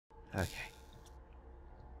Okay.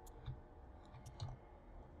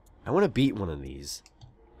 I want to beat one of these.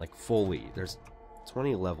 Like, fully. There's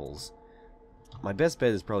 20 levels. My best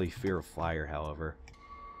bet is probably Fear of Fire, however.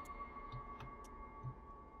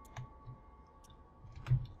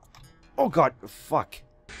 Oh god, fuck.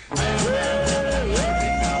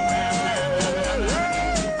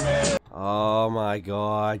 Oh my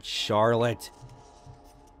god, Charlotte.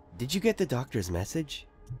 Did you get the doctor's message?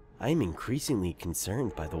 I am increasingly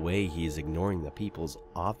concerned by the way he is ignoring the people's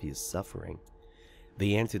obvious suffering.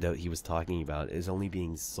 The antidote he was talking about is only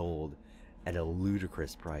being sold at a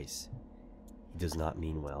ludicrous price. He does not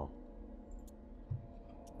mean well.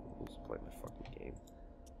 Let's play my fucking game.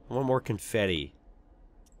 I want more confetti.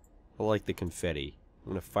 I like the confetti.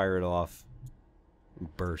 I'm gonna fire it off in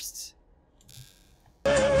bursts.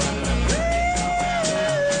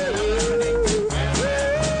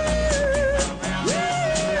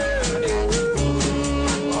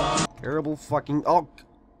 Terrible fucking... Oh!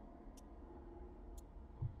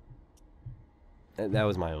 That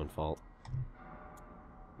was my own fault.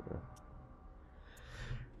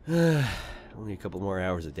 Only a couple more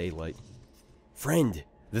hours of daylight. Friend,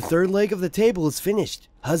 the third leg of the table is finished.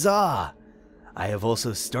 Huzzah! I have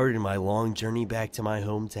also started my long journey back to my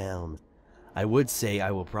hometown. I would say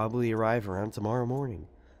I will probably arrive around tomorrow morning.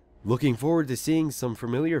 Looking forward to seeing some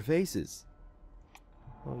familiar faces.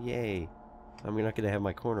 Oh yay. I'm not going to have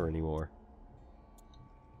my corner anymore.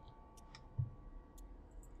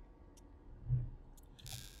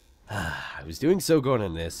 I was doing so good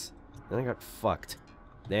on this. Then I got fucked.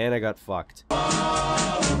 Letter,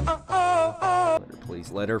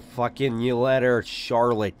 please. Let her fucking... You let her.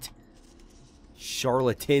 Charlotte.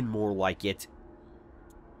 Charlatan, more like it.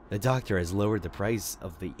 The doctor has lowered the price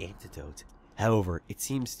of the antidote. However, it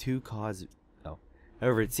seems to cause... Oh.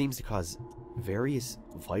 However, it seems to cause various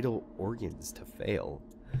vital organs to fail.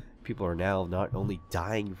 People are now not only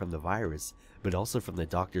dying from the virus, but also from the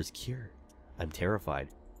doctor's cure. I'm terrified.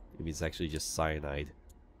 Maybe it's actually just cyanide.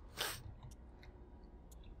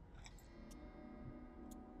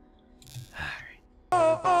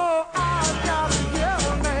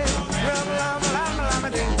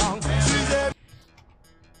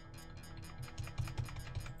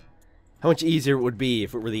 How much easier it would be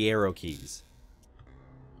if it were the arrow keys.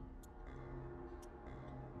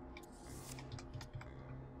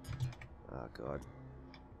 Oh god.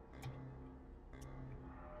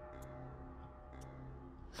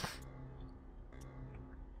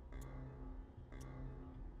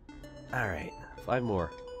 Alright, 5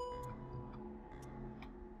 more.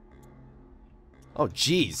 Oh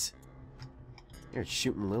jeez. You're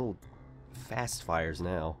shooting little fast fires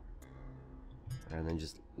now. And then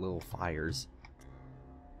just little fires.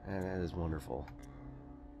 And that is wonderful.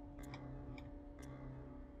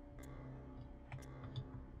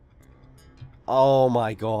 Oh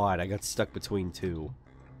my god, I got stuck between two.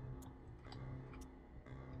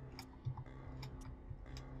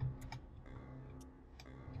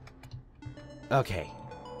 Okay.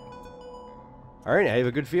 Alright, I have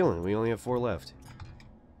a good feeling. We only have 4 left.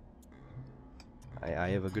 I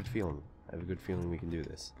have a good feeling. I have a good feeling we can do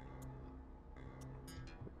this.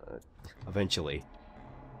 Eventually.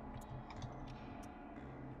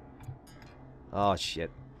 Oh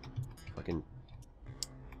shit. Fucking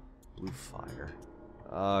blue fire.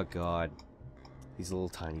 Oh god. These little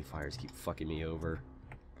tiny fires keep fucking me over.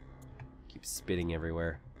 Keep spitting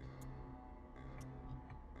everywhere.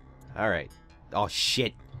 Alright. Oh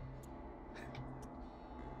shit.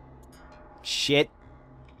 Shit.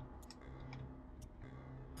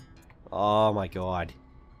 Oh my god.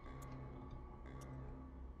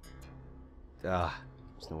 Ah,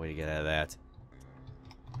 there's no way to get out of that.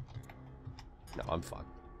 No, I'm fucked.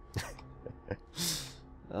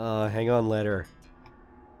 Hang on, letter.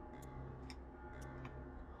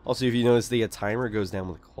 Also, if you notice, the timer goes down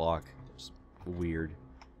with the clock. It's weird.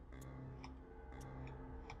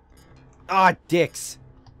 Ah, dicks!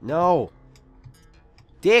 No!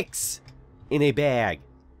 Dicks! In a bag.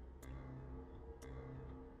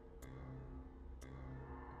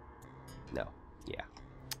 No. Yeah.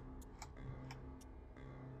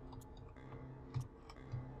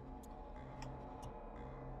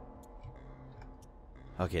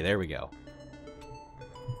 Okay, there we go.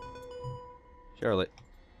 Charlotte.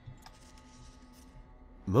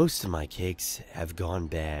 Most of my cakes have gone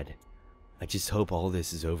bad. I just hope all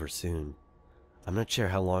this is over soon. I'm not sure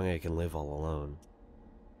how long I can live all alone.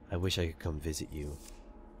 I wish I could come visit you.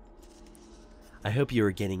 I hope you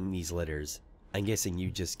are getting these letters. I'm guessing you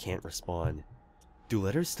just can't respond. Do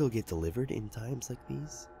letters still get delivered in times like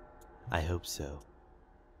these? I hope so.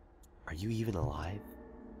 Are you even alive?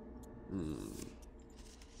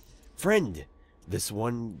 Friend, this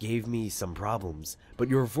one gave me some problems, but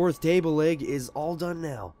your fourth table leg is all done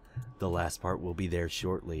now. The last part will be there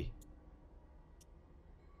shortly.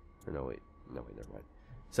 Or no, wait, never mind.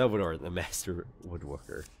 Salvador, the master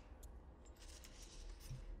woodworker.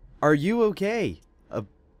 Are you okay?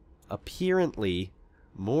 Apparently,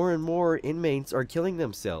 more and more inmates are killing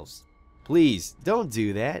themselves. Please, don't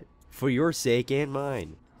do that, for your sake and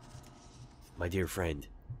mine. My dear friend,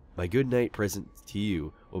 my good night present to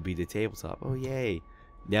you will be the tabletop. Oh, yay.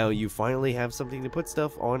 Now you finally have something to put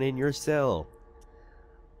stuff on in your cell.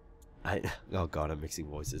 Oh god, I'm mixing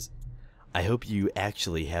voices. I hope you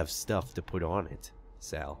actually have stuff to put on it,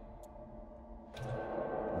 Sal.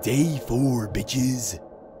 Day 4, bitches.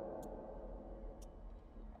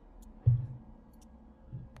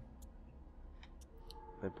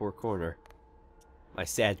 My poor corner. My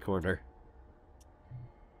sad corner.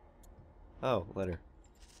 Oh, letter.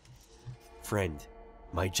 Friend,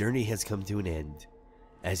 my journey has come to an end.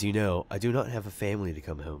 As you know, I do not have a family to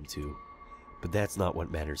come home to. But that's not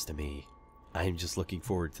what matters to me. I am just looking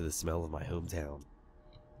forward to the smell of my hometown.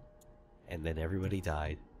 And then everybody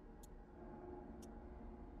died.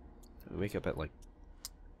 I wake up at like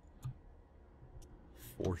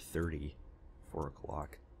 4:30, 4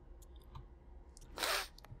 o'clock.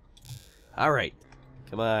 Alright,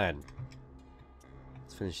 come on.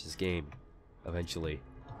 Let's finish this game, eventually.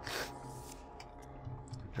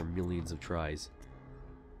 After millions of tries.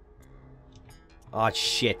 Aw,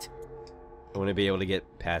 shit. I want to be able to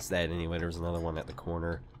get past that anyway. There's another one at the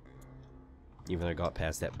corner. Even though I got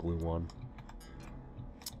past that blue one.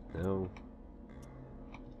 No.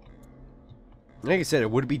 Like I said, I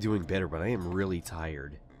would be doing better, but I am really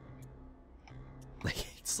tired. Like,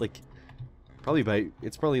 it's like...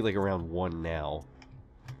 It's probably like around 1 now.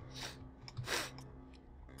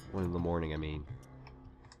 1 in the morning, I mean.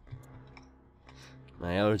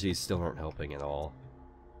 My allergies still aren't helping at all.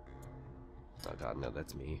 Oh god, no,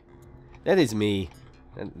 that's me. That is me.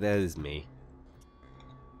 That is me.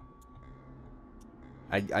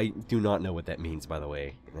 I do not know what that means, by the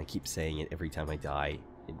way. And I keep saying it every time I die.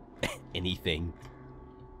 In anything.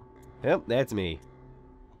 Yep, that's me.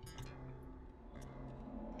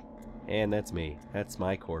 And that's me. That's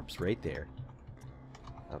my corpse right there.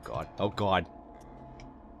 Oh god. Oh god.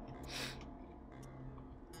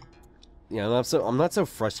 Yeah, I'm not so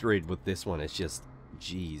frustrated with this one. It's just,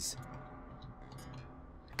 jeez.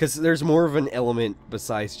 Because there's more of an element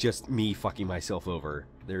besides just me fucking myself over.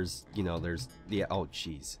 There's, you know, there's the... Oh,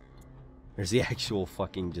 jeez. There's the actual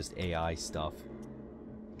fucking just AI stuff.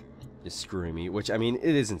 Just screwing me. Which, I mean,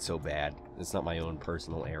 it isn't so bad. It's not my own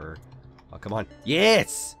personal error. Oh, come on.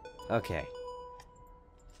 Yes! Okay.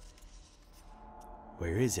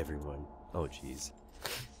 Where is everyone? Oh, jeez.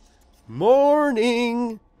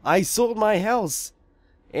 Morning! I sold my house.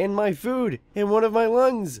 And my food. And one of my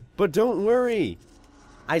lungs. But don't worry.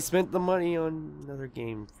 I spent the money on another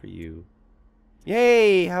game for you.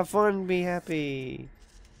 Yay! Have fun, be happy.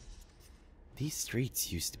 These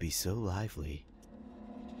streets used to be so lively.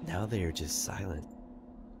 Now they are just silent.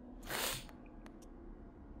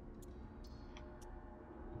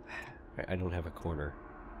 I don't have a corner.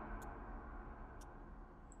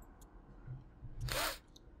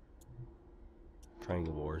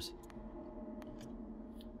 Triangle Wars.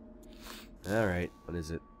 Alright, what is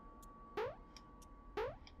it?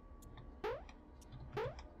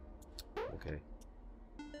 Okay.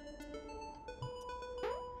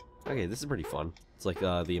 Okay, this is pretty fun. It's like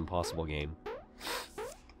the Impossible game.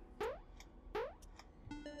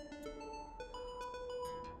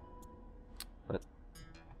 What?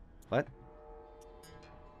 What?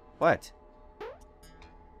 What?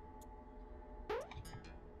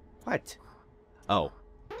 What? Oh.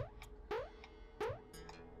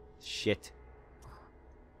 Shit.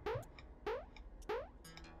 Can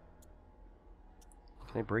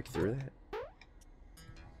I break through that?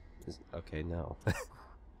 Okay, no.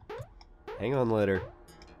 Hang on, letter.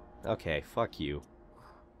 Okay, fuck you.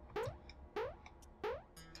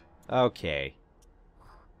 Okay.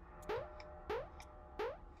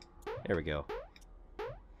 There we go.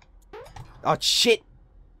 Oh, shit!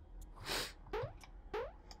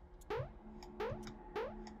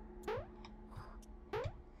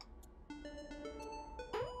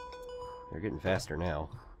 They're getting faster now.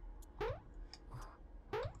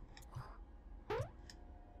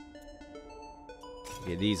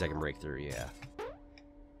 Okay, these I can break through, yeah.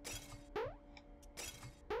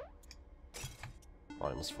 Oh, I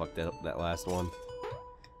almost fucked that up, that last one.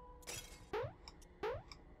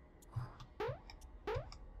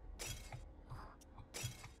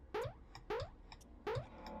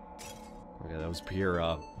 Okay, that was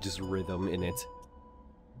pure, just rhythm in it.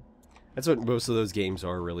 That's what most of those games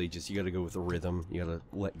are, really. Just you gotta go with the rhythm. You gotta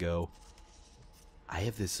let go. I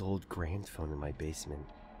have this old gramophone in my basement.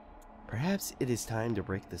 Perhaps it is time to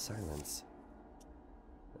break the silence.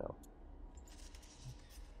 No.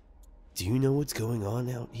 Do you know what's going on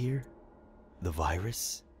out here? The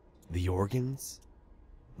virus? The organs?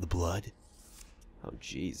 The blood? Oh,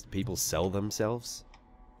 jeez. People sell themselves?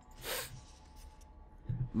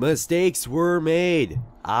 Mistakes were made.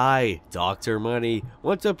 I, Dr. Money,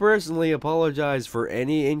 want to personally apologize for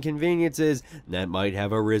any inconveniences that might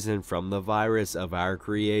have arisen from the virus of our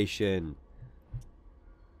creation.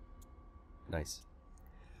 Nice.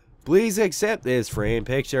 Please accept this framed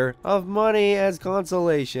picture of money as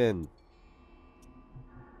consolation.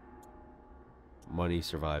 Money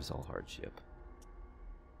survives all hardship.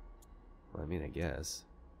 Well, I mean, I guess.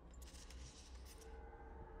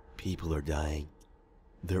 People are dying.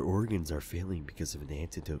 Their organs are failing because of an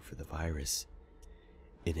antidote for the virus.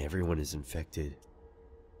 And everyone is infected.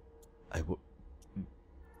 I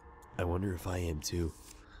wonder if I am too.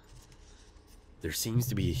 There seems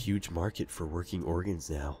to be a huge market for working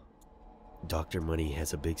organs now. Dr. Money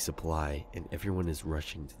has a big supply, and everyone is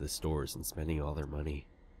rushing to the stores and spending all their money.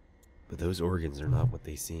 But those organs are not what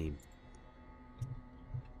they seem.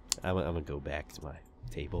 I'm gonna go back to my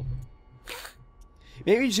table.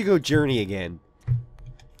 Maybe you should go journey again.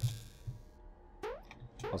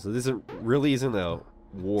 Also, this really isn't a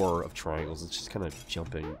war of triangles. It's just kind of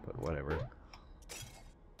jumping, but whatever.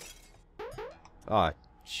 Ah,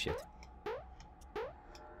 shit.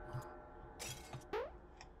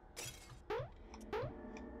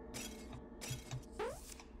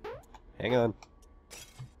 Hang on.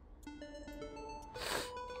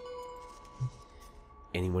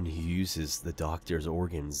 Anyone who uses the doctor's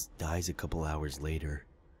organs dies a couple hours later.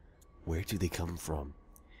 Where do they come from?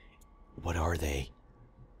 What are they?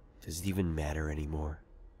 Does it even matter anymore?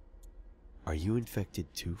 Are you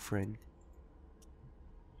infected too, friend?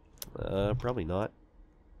 Probably not.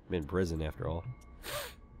 I'm in prison after all.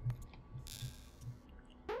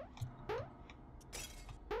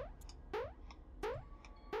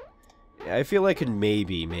 Yeah, I feel I could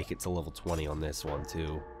maybe make it to level 20 on this one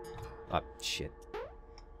too. Oh, shit.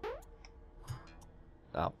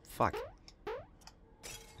 Oh, fuck.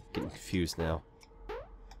 Getting confused now.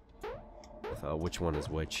 With which one is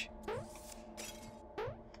which.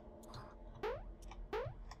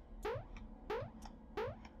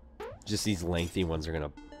 Just these lengthy ones are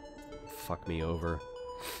gonna fuck me over.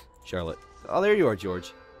 Charlotte. Oh, there you are,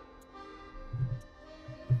 George.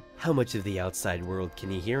 How much of the outside world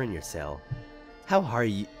can you hear in your cell? How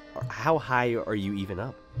high are you even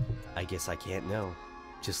up? I guess I can't know.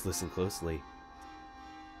 Just listen closely.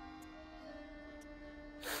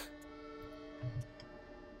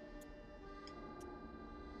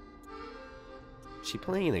 Is she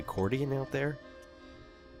playing an accordion out there?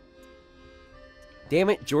 Damn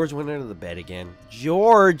it, George went under the bed again.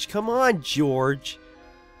 George! Come on, George!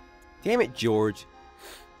 Damn it, George.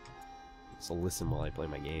 So listen while I play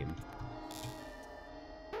my game.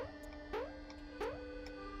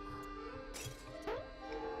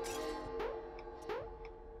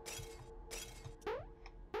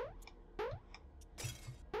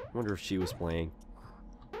 I wonder if she was playing.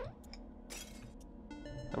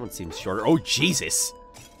 That one seems shorter. Oh, Jesus!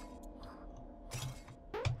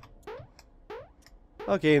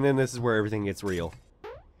 Okay, and then this is where everything gets real.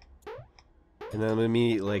 And then I'm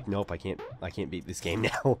immediately like, nope, I can't beat this game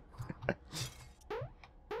now.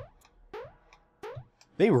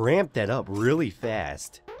 They ramped that up really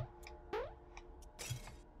fast.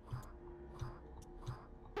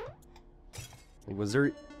 Was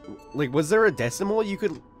there a decimal you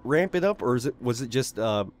could ramp it up, or was it just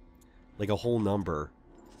like a whole number?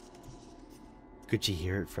 Could you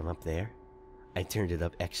hear it from up there? I turned it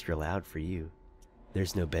up extra loud for you.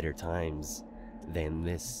 There's no better times than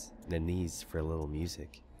these for a little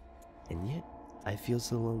music. And yet, I feel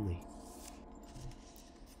so lonely.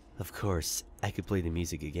 Of course, I could play the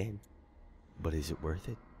music again. But is it worth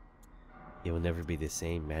it? It will never be the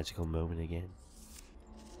same magical moment again.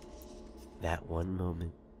 That one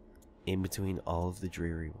moment, in between all of the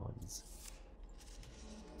dreary ones.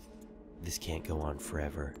 This can't go on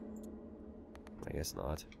forever. I guess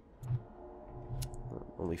not.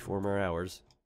 Only 4 more hours.